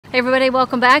Hey everybody,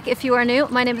 welcome back. If you are new,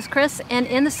 my name is Chris, and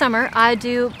in the summer I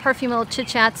do perfume little chit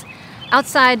chats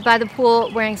outside by the pool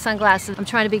wearing sunglasses. I'm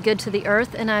trying to be good to the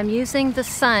earth, and I'm using the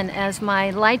sun as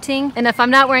my lighting. And if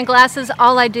I'm not wearing glasses,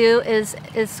 all I do is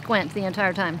squint the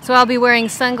entire time. So I'll be wearing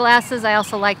sunglasses. I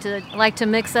also like to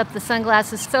mix up the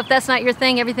sunglasses. So if that's not your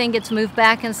thing, everything gets moved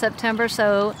back in September.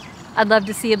 So I'd love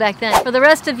to see you back then. For the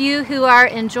rest of you who are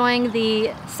enjoying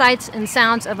the sights and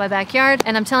sounds of my backyard,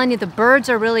 and I'm telling you, the birds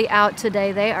are really out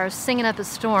today. They are singing up a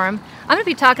storm. I'm going to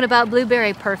be talking about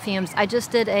blueberry perfumes. I just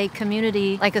did a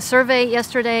community, like a survey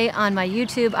yesterday on my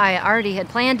YouTube. I already had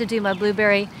planned to do my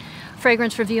blueberry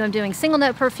fragrance review. I'm doing single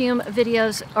note perfume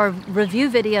videos or review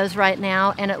videos right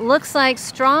now, and it looks like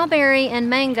strawberry and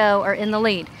mango are in the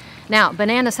lead. Now,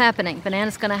 banana's happening.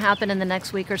 Banana's going to happen in the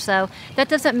next week or so. That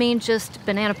doesn't mean just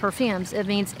banana perfumes. It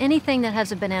means anything that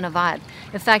has a banana vibe.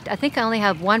 In fact, I think I only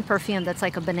have one perfume that's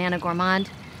like a banana gourmand.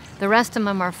 The rest of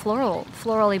them are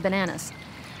florally bananas.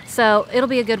 So it'll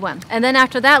be a good one. And then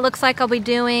after that, looks like I'll be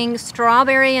doing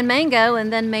strawberry and mango,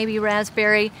 and then maybe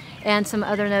raspberry and some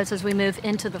other notes as we move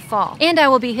into the fall. And I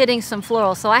will be hitting some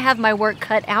floral, so I have my work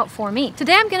cut out for me.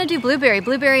 Today I'm going to do blueberry.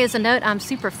 Blueberry is a note I'm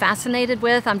super fascinated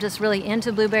with. I'm just really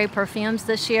into blueberry perfumes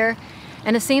this year.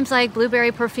 And it seems like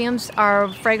blueberry perfumes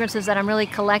are fragrances that I'm really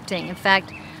collecting. In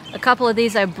fact, a couple of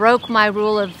these I broke my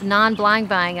rule of non-blind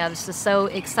buying. I was just so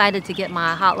excited to get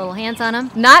my hot little hands on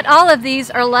them. Not all of these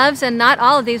are loves, and not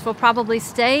all of these will probably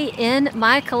stay in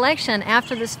my collection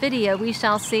after this video. We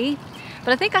shall see.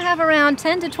 But I think I have around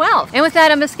 10 to 12. And with that,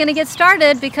 I'm just going to get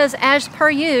started because as per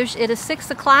usual, it is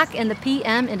 6 o'clock in the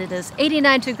PM and it is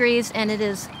 89 degrees and it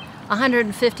is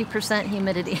 150%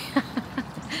 humidity.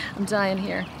 I'm dying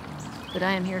here, but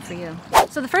I am here for you.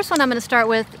 So the first one I'm going to start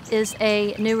with is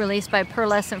a new release by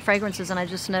Pearlescent Fragrances, and I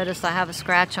just noticed I have a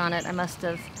scratch on it. I must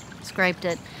have scraped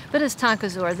it. But it's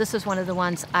Tonkazure. This is one of the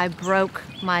ones I broke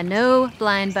my no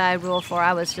blind buy rule for.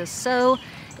 I was just so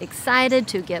excited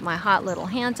to get my hot little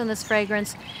hands on this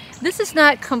fragrance. This is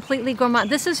not completely gourmand.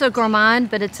 This is a gourmand,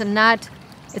 but it's not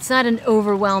an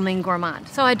overwhelming gourmand.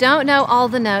 So I don't know all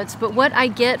the notes, but what I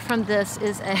get from this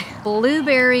is a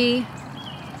blueberry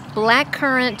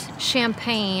blackcurrant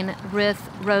champagne with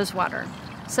rosewater.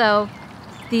 So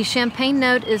the champagne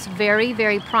note is very,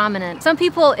 very prominent. Some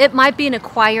people, it might be an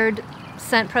acquired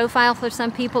scent profile for some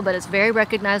people, but it's very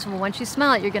recognizable. Once you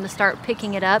smell it, you're going to start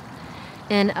picking it up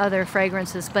in other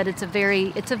fragrances. But it's a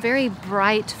very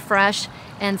bright, fresh,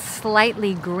 and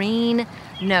slightly green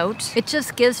note. It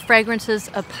just gives fragrances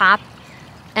a pop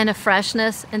and a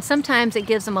freshness, and sometimes it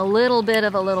gives them a little bit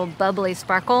of a little bubbly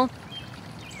sparkle.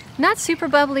 Not super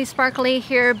bubbly sparkly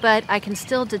here, but I can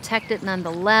still detect it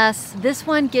nonetheless. This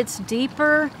one gets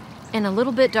deeper and a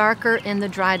little bit darker in the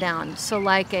dry down. So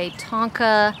like a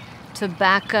tonka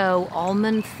tobacco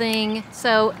almond thing.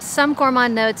 So some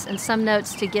gourmand notes and some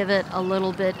notes to give it a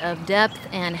little bit of depth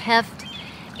and heft.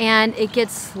 And it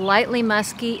gets slightly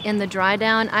musky in the dry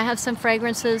down. I have some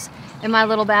fragrances in my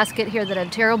little basket here that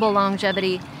have terrible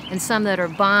longevity and some that are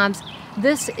bombs.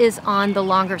 This is on the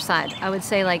longer side. I would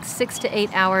say like 6 to 8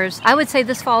 hours. I would say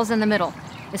this falls in the middle.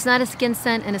 It's not a skin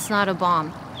scent and it's not a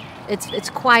balm. It's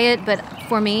quiet, but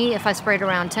for me, if I spray it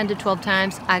around 10 to 12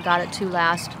 times, I got it to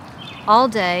last all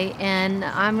day, and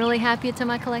I'm really happy it's in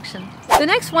my collection. The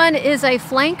next one is a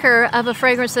flanker of a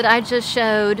fragrance that I just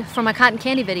showed from my cotton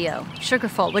candy video,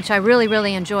 Sugarful, which I really,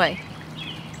 really enjoy.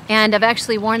 And I've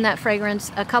actually worn that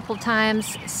fragrance a couple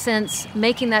times since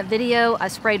making that video. I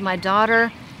sprayed my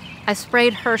daughter. I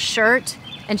sprayed her shirt,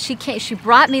 and she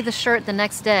brought me the shirt the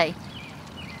next day,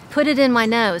 put it in my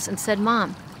nose, and said,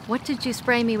 "Mom, what did you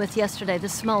spray me with yesterday?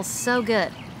 This smells so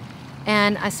good."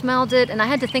 And I smelled it, and I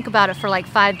had to think about it for like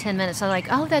 5-10 minutes. I'm like,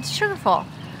 oh, that's Sugarful.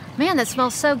 Man, that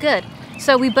smells so good.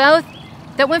 So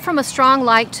that went from a strong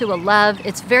like to a love.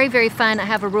 It's very, very fun. I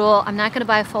have a rule. I'm not going to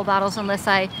buy full bottles unless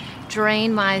I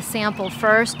drain my sample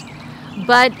first.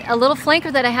 But a little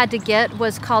flanker that I had to get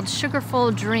was called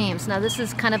Sugarful Dreams. Now this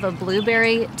is kind of a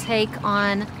blueberry take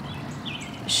on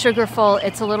Sugarful.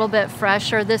 It's a little bit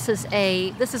fresher. This is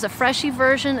a freshy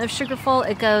version of Sugarful.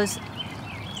 It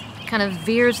kind of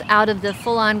veers out of the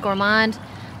full-on gourmand.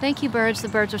 Thank you, birds. The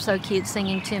birds are so cute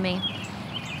singing to me.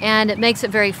 And it makes it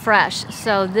very fresh.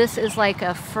 So this is like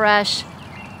a fresh,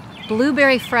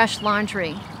 blueberry fresh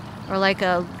laundry, or like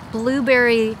a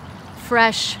blueberry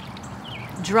fresh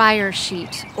dryer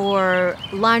sheet or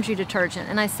laundry detergent.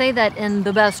 And I say that in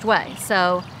the best way.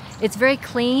 So it's very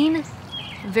clean,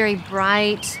 very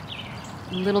bright,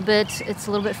 it's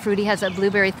a little bit fruity, has that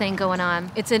blueberry thing going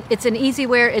on. It's an easy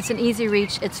wear, it's an easy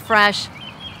reach, it's fresh.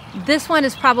 This one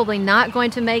is probably not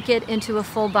going to make it into a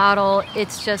full bottle.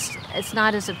 It's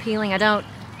not as appealing.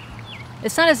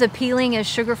 It's not as appealing as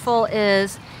Sugarful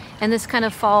is, and this kind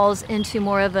of falls into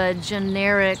more of a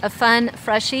generic, a fun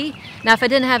freshie. Now, if I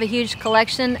didn't have a huge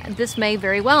collection, this may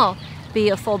very well be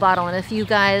a full bottle. And if you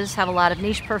guys have a lot of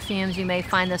niche perfumes, you may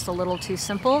find this a little too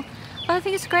simple. But I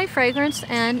think it's a great fragrance,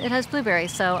 and it has blueberry,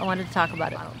 so I wanted to talk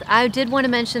about it. I did want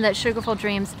to mention that Sugarful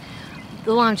Dreams,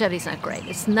 the longevity's not great.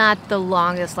 It's not the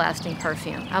longest lasting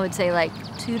perfume. I would say like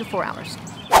 2 to 4 hours.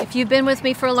 If you've been with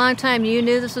me for a long time, you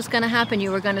knew this was going to happen.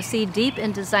 You were going to see Deep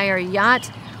in Desire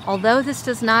Yacht. Although this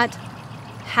does not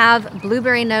have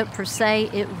blueberry note per se,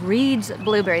 it reads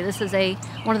blueberry. This is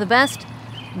one of the best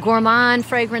gourmand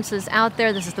fragrances out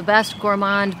there. This is the best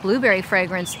gourmand blueberry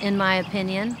fragrance in my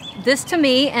opinion. This to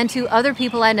me and to other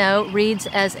people I know reads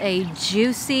as a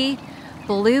juicy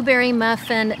blueberry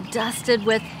muffin dusted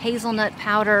with hazelnut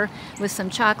powder with some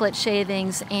chocolate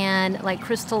shavings and like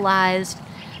crystallized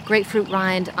grapefruit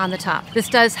rind on the top. This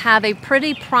does have a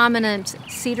pretty prominent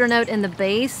cedar note in the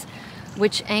base,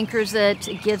 which anchors it,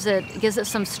 gives it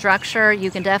some structure. You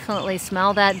can definitely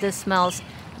smell that. This smells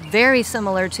very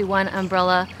similar to One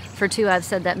Umbrella for Two. I've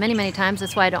said that many, many times.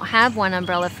 That's why I don't have One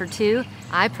Umbrella for Two.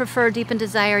 I prefer Deep in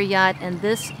Desire Yacht, and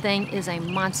this thing is a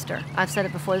monster. I've said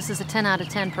it before. This is a 10 out of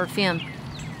 10 perfume.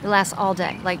 It lasts all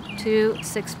day, like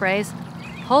 2-6 sprays.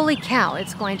 Holy cow,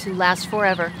 it's going to last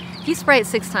forever. If you spray it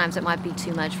 6 times, it might be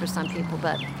too much for some people,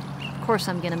 but of course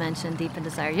I'm going to mention Deep in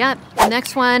Desire Yacht. The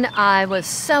next one I was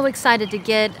so excited to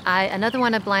get. Another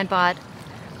one I blind bought,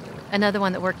 another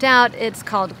one that worked out. It's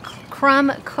called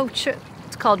Crumb Couture.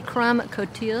 It's called Crumb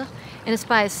Couture, and it's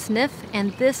by a Sniff.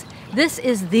 And this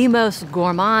is the most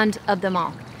gourmand of them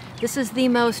all. This is the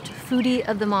most foodie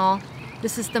of them all.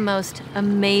 This is the most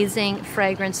amazing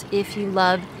fragrance if you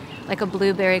love like a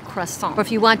blueberry croissant, or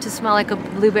if you want to smell like a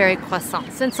blueberry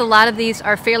croissant. Since a lot of these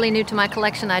are fairly new to my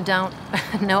collection, I don't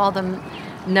know all the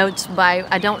notes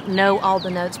I don't know all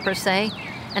the notes per se.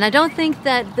 And I don't think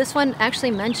that this one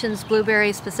actually mentions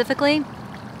blueberry specifically.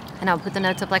 And I'll put the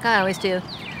notes up like I always do.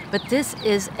 But this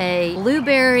is a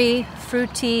blueberry,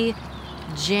 fruity,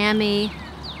 jammy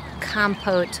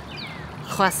compote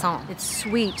croissant. It's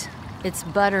sweet, it's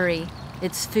buttery,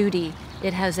 it's foodie.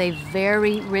 It has a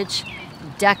very rich,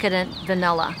 decadent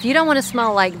vanilla. If you don't want to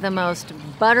smell like the most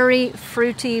buttery,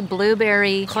 fruity,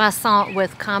 blueberry croissant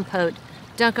with compote,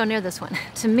 don't go near this one.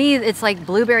 To me, it's like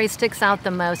blueberry sticks out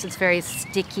the most. It's very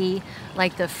sticky,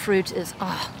 like the fruit is,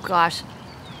 oh gosh.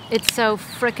 It's so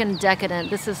frickin' decadent.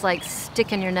 This is like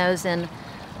sticking your nose in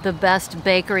the best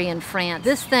bakery in France.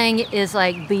 This thing is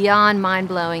like beyond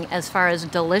mind-blowing as far as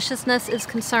deliciousness is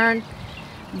concerned.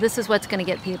 This is what's going to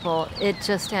get people. It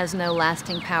just has no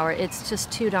lasting power. It's just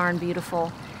too darn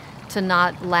beautiful to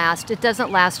not last. It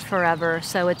doesn't last forever,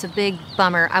 so it's a big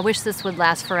bummer. I wish this would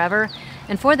last forever,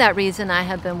 and for that reason I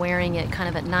have been wearing it kind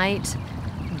of at night.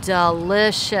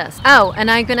 Delicious. Oh, and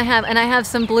I have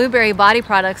some blueberry body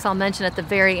products I'll mention at the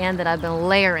very end that I've been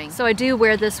layering. So I do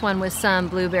wear this one with some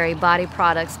blueberry body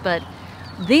products, but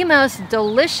the most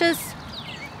delicious,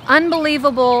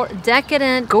 unbelievable,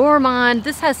 decadent, gourmand.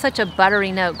 This has such a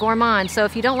buttery note, gourmand. So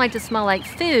if you don't like to smell like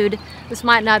food, this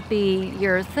might not be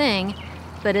your thing.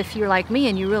 But if you're like me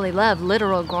and you really love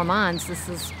literal gourmands, this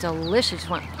is delicious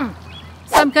one.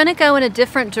 So I'm going to go in a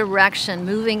different direction.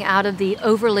 Moving out of the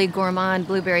overly gourmand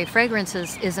blueberry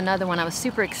fragrances is another one I was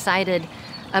super excited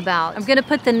about. I'm going to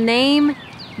put the name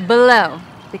below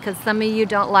because some of you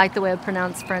don't like the way I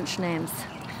pronounce French names.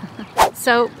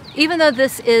 So even though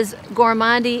this is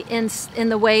gourmandy in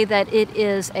the way that it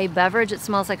is a beverage, it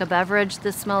smells like a beverage,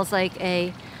 this smells like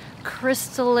a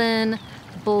crystalline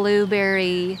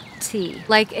blueberry tea.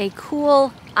 Like a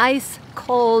cool, ice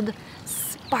cold,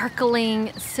 sparkling,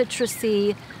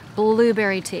 citrusy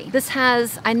blueberry tea.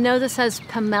 I know this has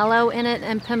pomelo in it,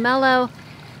 and pomelo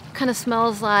kind of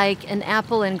smells like an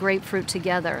apple and grapefruit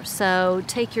together. So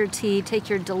take your tea, take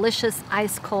your delicious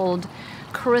ice cold,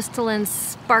 crystalline,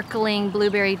 sparkling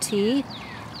blueberry tea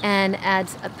and add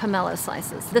pomelo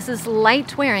slices. This is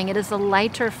light wearing. It is a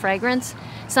lighter fragrance.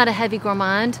 It's not a heavy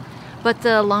gourmand, but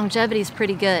the longevity is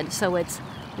pretty good. So it's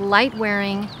light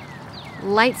wearing,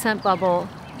 light scent bubble,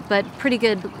 but pretty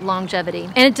good longevity.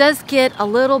 And it does get a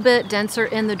little bit denser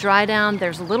in the dry down.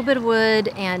 There's a little bit of wood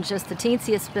and just the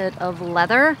teensiest bit of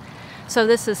leather. So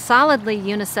this is solidly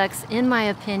unisex in my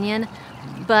opinion,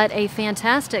 but a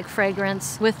fantastic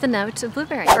fragrance with the note of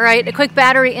blueberry. All right, a quick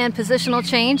battery and positional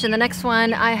change. And the next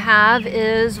one I have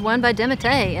is one by Demeter,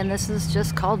 and this is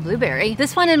just called Blueberry.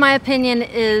 This one, in my opinion,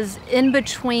 is in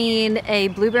between a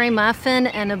blueberry muffin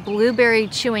and a blueberry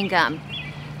chewing gum.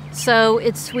 So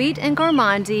it's sweet and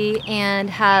gourmandy and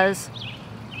has,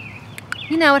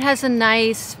 you know, it has a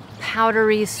nice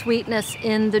powdery sweetness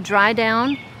in the dry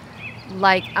down,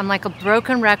 like, I'm like a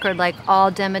broken record, like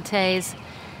all Demetes.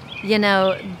 You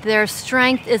know, their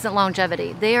strength isn't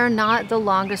longevity. They are not the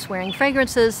longest wearing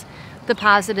fragrances. The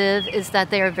positive is that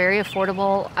they are very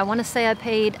affordable. I want to say I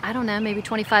paid, I don't know, maybe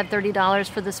 $25, $30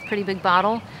 for this pretty big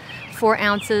bottle, 4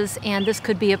 ounces, and this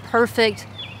could be a perfect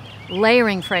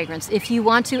layering fragrance. If you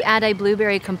want to add a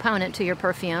blueberry component to your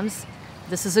perfumes,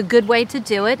 this is a good way to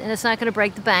do it, and it's not going to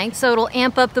break the bank. So it'll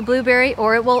amp up the blueberry,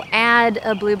 or it will add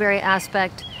a blueberry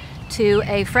aspect to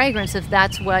a fragrance if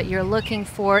that's what you're looking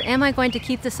for. Am I going to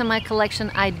keep this in my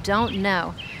collection? I don't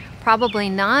know. Probably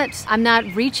not. I'm not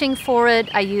reaching for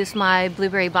it. I use my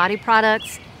BooBerry Body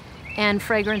products and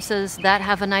fragrances that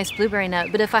have a nice blueberry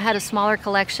note. But if I had a smaller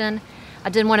collection, I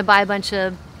didn't want to buy a bunch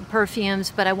of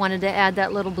perfumes, but I wanted to add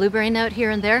that little blueberry note here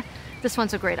and there, this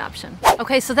one's a great option.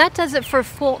 Okay, so that does it for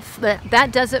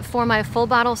my full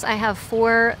bottles. I have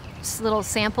 4 little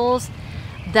samples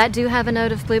that do have a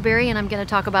note of blueberry, and I'm going to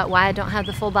talk about why I don't have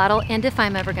the full bottle and if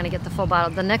I'm ever going to get the full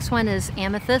bottle. The next one is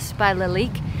Amethyst by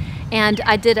Lalique, and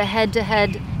I did a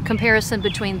head-to-head comparison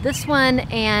between this one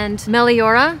and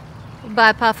Meliora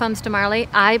by Parfums de Marly.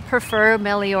 I prefer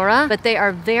Meliora, but they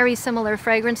are very similar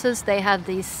fragrances. They have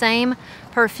the same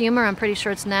perfumer. I'm pretty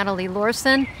sure it's Natalie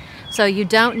Lorson. So you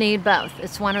don't need both.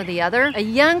 It's one or the other. A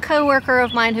young coworker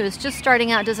of mine who is just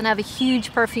starting out, doesn't have a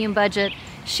huge perfume budget,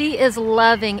 she is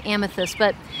loving Amethyst,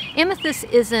 but Amethyst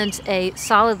isn't a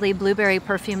solidly blueberry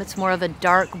perfume. It's more of a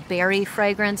dark berry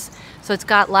fragrance. So it's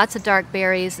got lots of dark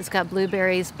berries. It's got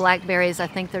blueberries, blackberries. I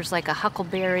think there's like a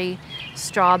huckleberry,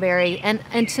 strawberry.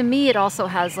 And to me, it also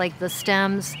has like the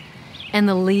stems and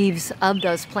the leaves of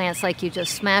those plants, like you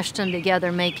just smashed them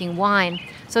together making wine.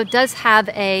 So it does have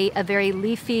a very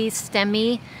leafy,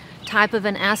 stemmy type of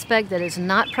an aspect that is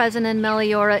not present in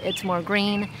Meliora. It's more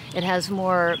green. It has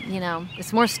more, you know,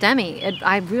 it's more stemmy.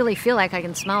 I really feel like I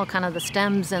can smell kind of the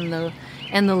stems and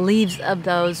the leaves of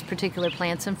those particular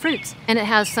plants and fruits. And it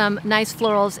has some nice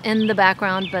florals in the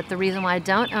background, but the reason why I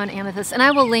don't own Amethyst, and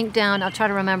I will link down, I'll try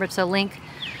to remember to link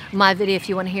my video if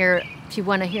you want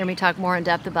to hear me talk more in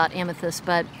depth about Amethyst,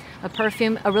 but a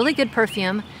perfume, a really good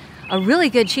perfume, a really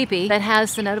good cheapie that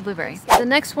has the note of blueberry. The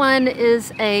next one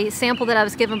is a sample that I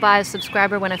was given by a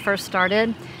subscriber when I first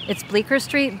started. It's Bleeker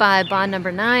Street by Bond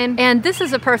Number 9. And this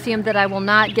is a perfume that I will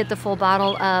not get the full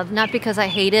bottle of, not because I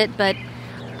hate it, but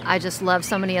I just love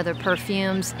so many other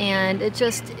perfumes, and it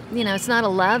just, you know, it's not a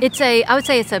love. I would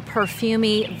say it's a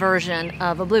perfumey version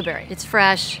of a blueberry. It's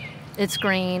fresh, it's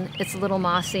green, it's a little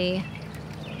mossy.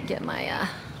 Get my,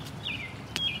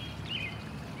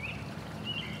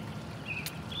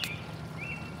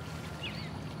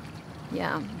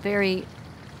 yeah, very,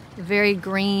 very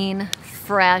green,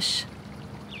 fresh,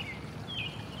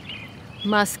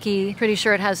 musky. Pretty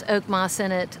sure it has oak moss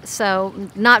in it, so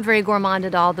not very gourmand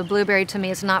at all. The blueberry to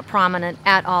me is not prominent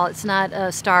at all. It's not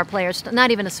a star player. It's not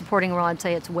even a supporting role. I'd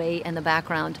say it's way in the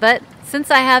background. But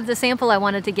since I have the sample, I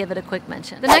wanted to give it a quick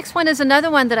mention. The next one is another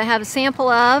one that I have a sample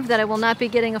of that I will not be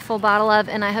getting a full bottle of,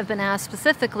 and I have been asked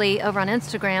specifically over on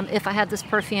Instagram if I have this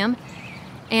perfume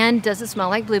and does it smell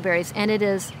like blueberries, and it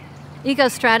is Ego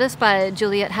Stratus by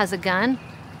Juliet Has a Gun.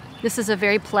 This is a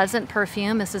very pleasant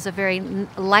perfume. This is a very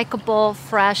likable,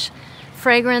 fresh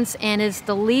fragrance, and is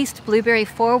the least blueberry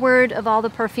forward of all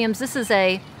the perfumes. This is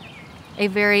a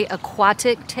very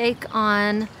aquatic take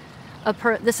on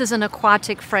this is an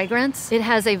aquatic fragrance. It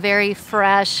has a very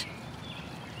fresh,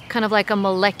 kind of like a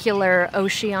molecular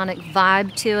oceanic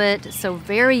vibe to it. So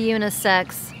very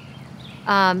unisex.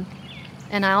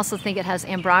 And I also think it has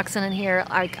ambroxan in here.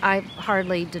 I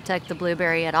hardly detect the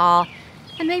blueberry at all.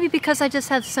 And maybe because I just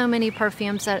have so many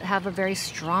perfumes that have a very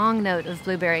strong note of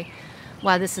blueberry,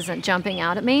 why this isn't jumping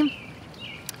out at me.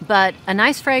 But a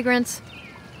nice fragrance,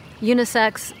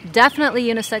 unisex, definitely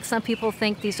unisex. Some people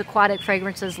think these aquatic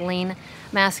fragrances lean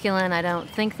masculine. I don't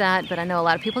think that, but I know a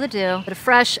lot of people that do. But a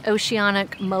fresh,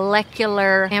 oceanic,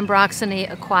 molecular,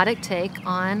 ambroxany, aquatic take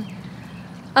on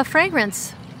a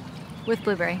fragrance with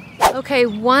blueberry. Okay,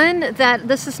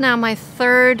 this is now my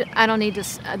third,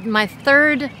 my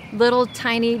third little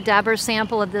tiny dabber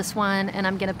sample of this one, and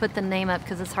I'm gonna put the name up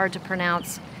because it's hard to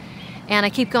pronounce. And I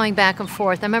keep going back and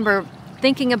forth. I remember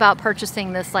thinking about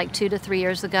purchasing this like 2 to 3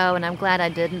 years ago, and I'm glad I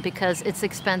didn't because it's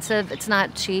expensive, it's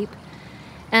not cheap.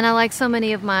 And I like so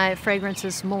many of my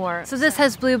fragrances more. So this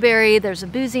has blueberry, there's a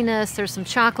booziness, there's some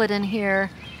chocolate in here.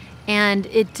 And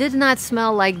it did not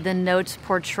smell like the notes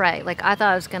portray. Like I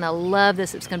thought I was gonna love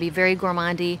this. It's gonna be very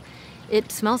gourmandy.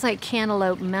 It smells like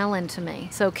cantaloupe melon to me.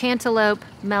 So cantaloupe,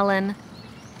 melon,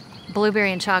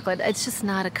 blueberry, and chocolate. It's just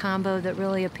not a combo that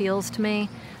really appeals to me.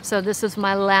 So this is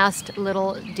my last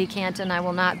little decant, and I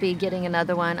will not be getting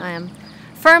another one. I am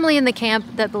firmly in the camp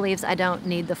that believes I don't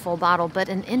need the full bottle, but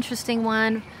an interesting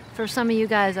one for some of you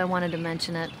guys. I wanted to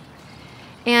mention it.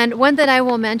 And one that I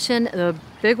will mention, the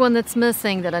big one that's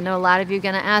missing that I know a lot of you are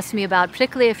going to ask me about,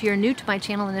 particularly if you're new to my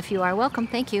channel, and if you are, welcome,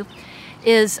 thank you,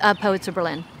 is Poets of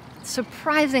Berlin.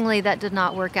 Surprisingly, that did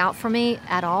not work out for me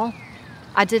at all.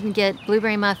 I didn't get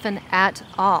blueberry muffin at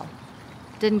all.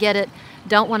 Didn't get it.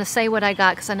 Don't want to say what I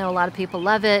got because I know a lot of people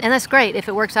love it, and that's great if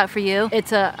it works out for you.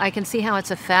 I can see how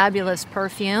it's a fabulous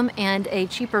perfume, and a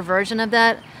cheaper version of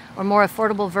that, or more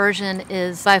affordable version,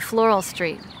 is by Bleeker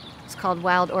Street. It's called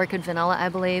Wild Orchid Vanilla, I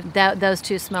believe. Those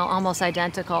two smell almost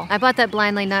identical. I bought that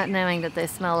blindly, not knowing that they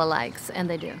smell alike, and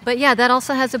they do. But yeah, that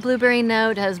also has a blueberry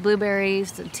note, has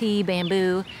blueberries, tea,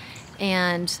 bamboo,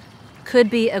 and could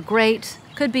be a great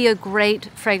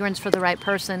fragrance for the right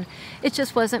person. It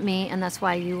just wasn't me, and that's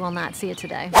why you will not see it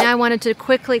today. Now I wanted to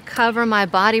quickly cover my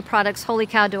body products. Holy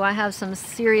cow, do I have some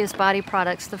serious body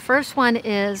products. The first one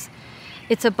is,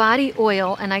 it's a body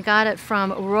oil, and I got it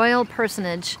from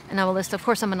royalpersonage, and I will list, of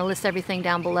course I'm going to list everything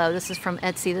down below. This is from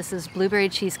Etsy. This is Blueberry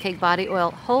Cheesecake Body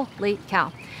Oil. Holy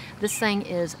cow. This thing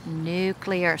is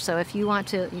nuclear. So if you want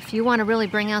to really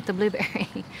bring out the blueberry,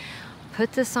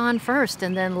 put this on first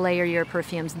and then layer your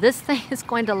perfumes. This thing is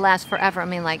going to last forever. I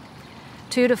mean, like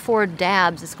 2 to 4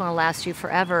 dabs, it's going to last you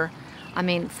forever. I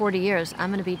mean, 40 years. I'm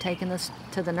going to be taking this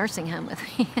to the nursing home with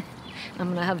me.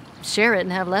 I'm going to share it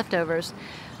and have leftovers.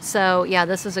 So yeah,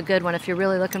 this is a good one if you're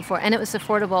really looking for it. And it was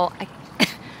affordable.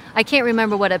 I can't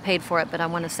remember what I paid for it, but I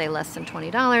want to say less than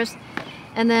 $20.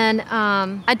 And then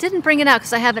I didn't bring it out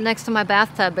because I have it next to my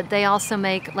bathtub, but they also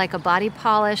make like a body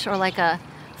polish or like a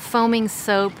foaming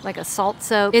soap, like a salt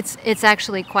soap. It's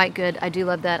actually quite good. I do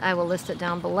love that. I will list it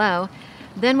down below.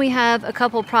 Then we have a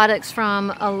couple products from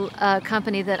a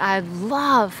company that I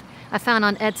love. I found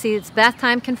on Etsy. It's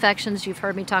Bathtime Confections. You've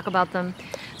heard me talk about them.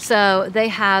 So they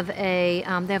have a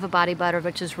body butter,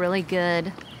 which is really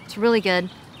good. It's really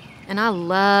good. And I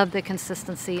love the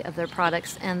consistency of their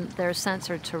products, and their scents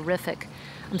are terrific.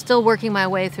 I'm still working my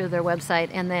way through their website.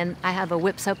 And then I have a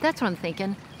whip soap. That's what I'm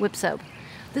thinking, whip soap.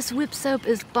 This whip soap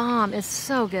is bomb. It's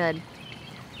so good.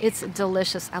 It's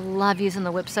delicious. I love using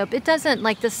the whip soap. It doesn't,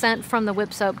 like the scent from the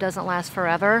whip soap doesn't last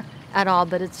forever at all,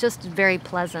 but it's just very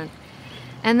pleasant.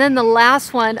 And then the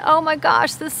last one, oh my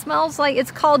gosh, this smells like, it's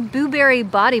called BooBerry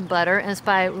Body Butter, and it's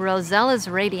by Rosella's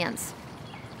Radiance.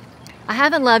 I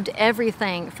haven't loved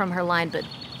everything from her line, but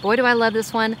boy do I love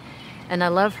this one. And I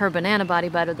love her banana body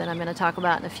butter that I'm going to talk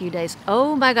about in a few days.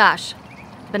 Oh my gosh,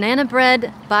 banana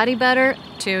bread body butter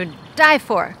to die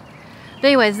for. But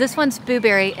anyways, this one's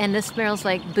blueberry, and this smells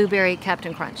like blueberry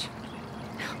Captain Crunch.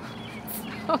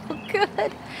 So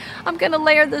good. I'm gonna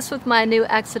layer this with my new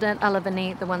Accident à la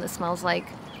Vanille, the one that smells like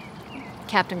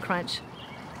Captain Crunch.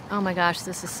 Oh my gosh,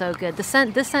 this is so good. This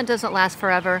scent doesn't last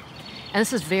forever, and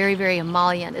this is very, very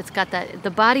emollient. It's got that,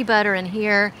 the body butter in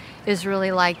here is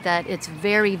really like that. It's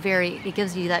very, it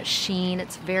gives you that sheen.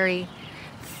 It's very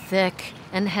thick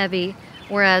and heavy.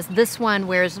 Whereas this one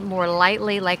wears more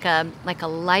lightly, like a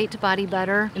light body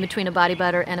butter, in between a body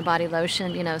butter and a body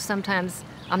lotion. You know, sometimes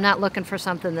I'm not looking for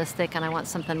something this thick, and I want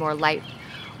something more light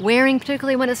wearing,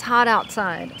 particularly when it's hot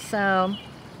outside. So,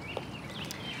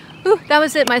 that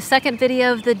was it. My second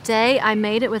video of the day. I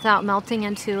made it without melting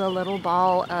into a little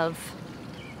ball of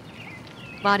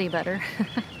body butter.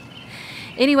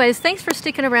 Anyways, thanks for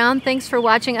sticking around. Thanks for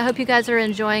watching. I hope you guys are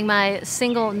enjoying my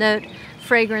single note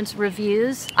fragrance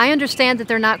reviews. I understand that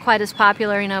they're not quite as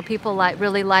popular. You know, people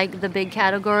really like the big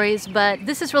categories, but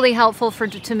this is really helpful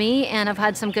to me, and I've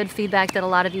had some good feedback that a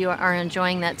lot of you are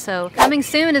enjoying that. So coming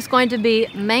soon is going to be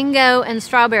mango and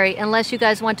strawberry, unless you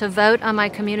guys want to vote on my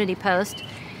community post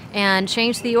and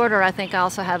change the order. I think I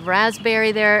also have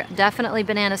raspberry there, definitely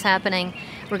bananas happening.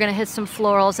 We're going to hit some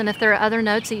florals, and if there are other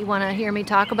notes that you want to hear me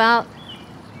talk about,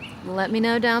 let me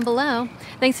know down below.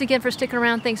 Thanks again for sticking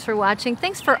around. Thanks for watching.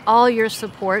 Thanks for all your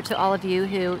support, to all of you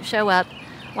who show up,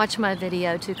 watch my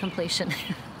video to completion.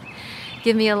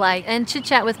 Give me a like and chit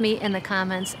chat with me in the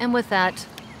comments. And with that,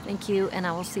 thank you, and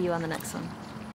I will see you on the next one.